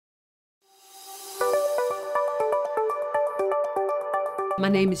My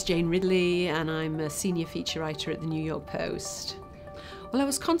name is Jane Ridley and I'm a senior feature writer at the New York Post. Well, I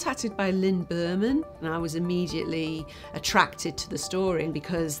was contacted by Lynn Berman and I was immediately attracted to the story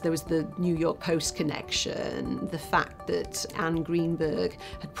because there was the New York Post connection, the fact that Anne Greenberg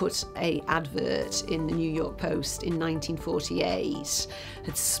had put an advert in the New York Post in 1948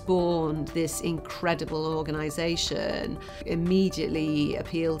 had spawned this incredible organisation, immediately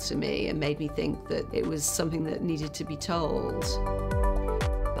appealed to me and made me think that it was something that needed to be told.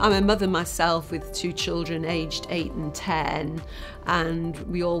 I'm a mother myself with two children aged 8 and 10, and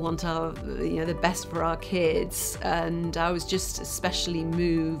we all want the best for our kids, and I was just especially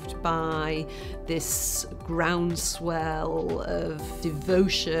moved by this groundswell of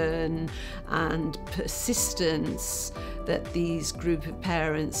devotion and persistence that these group of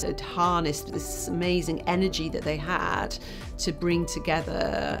parents had harnessed, this amazing energy that they had to bring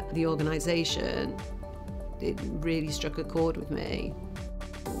together the organisation. It really struck a chord with me.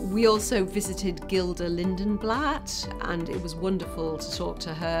 We also visited Gilda Lindenblatt, and it was wonderful to talk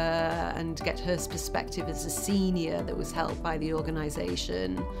to her and get her perspective as a senior that was helped by the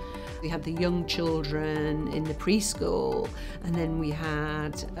organisation. We had the young children in the preschool, and then we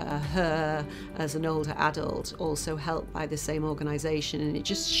had her as an older adult, also helped by the same organisation, and it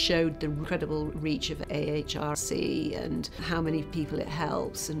just showed the incredible reach of AHRC and how many people it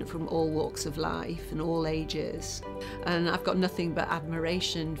helps, and from all walks of life and all ages. And I've got nothing but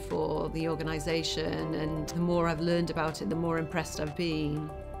admiration for the organisation, and the more I've learned about it, the more impressed I've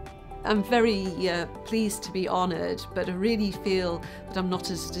been. I'm very pleased to be honoured, but I really feel that I'm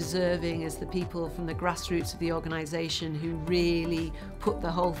not as deserving as the people from the grassroots of the organisation who really put the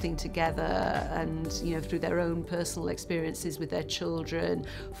whole thing together and, through their own personal experiences with their children,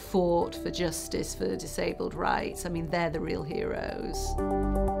 fought for justice, for disabled rights. I mean, they're the real heroes.